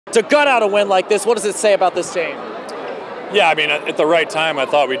to gut out a win like this. What does it say about this team? Yeah, I mean, at the right time, I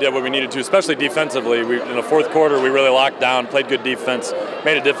thought we did what we needed to, especially defensively. In the fourth quarter, we really locked down, played good defense,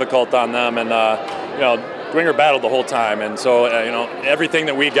 made it difficult on them, and Winger battled the whole time. And so, everything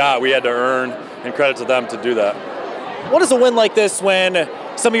that we got, we had to earn, and credit to them to do that. What is a win like this when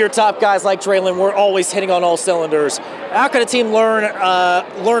some of your top guys like Draylon were always hitting on all cylinders? How can a team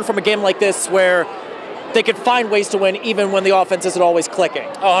learn from a game like this where they could find ways to win even when the offense isn't always clicking?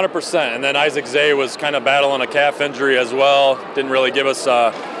 100%. And then Isaac Zay was kind of battling a calf injury as well. Didn't really give us,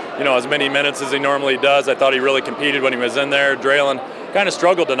 as many minutes as he normally does. I thought he really competed when he was in there. Draylon kind of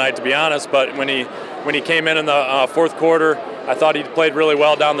struggled tonight, to be honest. But when he came in the fourth quarter, I thought he played really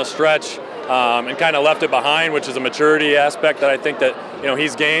well down the stretch and kind of left it behind, which is a maturity aspect that I think that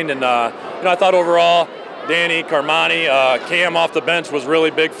he's gained. And I thought overall, Danny, Carmani, Cam off the bench was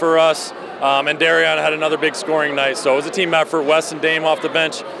really big for us. And Darion had another big scoring night. So it was a team effort. Wes and Dame off the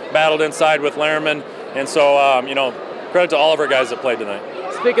bench battled inside with Lehrman. And so, credit to all of our guys that played tonight.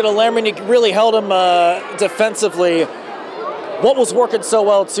 Speaking of Lehrman, you really held him defensively. What was working so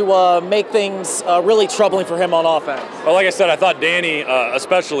well to make things really troubling for him on offense? Well, like I said, I thought Danny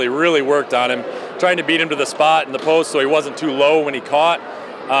especially really worked on him, trying to beat him to the spot in the post so he wasn't too low when he caught.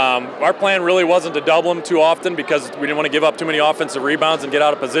 Our plan really wasn't to double him too often because we didn't want to give up too many offensive rebounds and get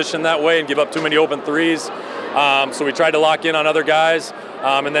out of position that way and give up too many open threes. So we tried to lock in on other guys.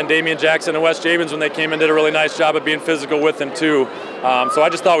 And then Damian Jackson and Wes Javens, when they came in, did a really nice job of being physical with him too. So I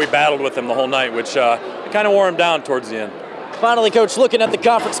just thought we battled with him the whole night, which kind of wore him down towards the end. Finally, Coach, looking at the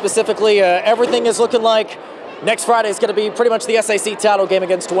conference specifically, everything is looking like next Friday is going to be pretty much the SAC title game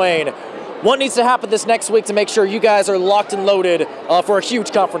against Wayne. What needs to happen this next week to make sure you guys are locked and loaded for a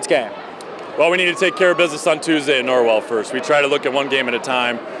huge conference game? Well, we need to take care of business on Tuesday at Norwell first. We try to look at one game at a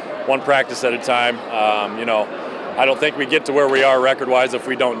time, one practice at a time. I don't think we get to where we are record-wise if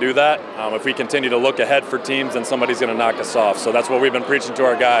we don't do that. If we continue to look ahead for teams, then somebody's going to knock us off. So that's what we've been preaching to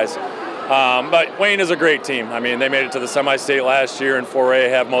our guys. But Wayne is a great team. I mean, they made it to the semi-state last year in 4A,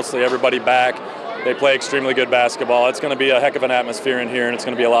 have mostly everybody back. They play extremely good basketball. It's going to be a heck of an atmosphere in here, and it's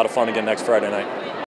going to be a lot of fun again next Friday night.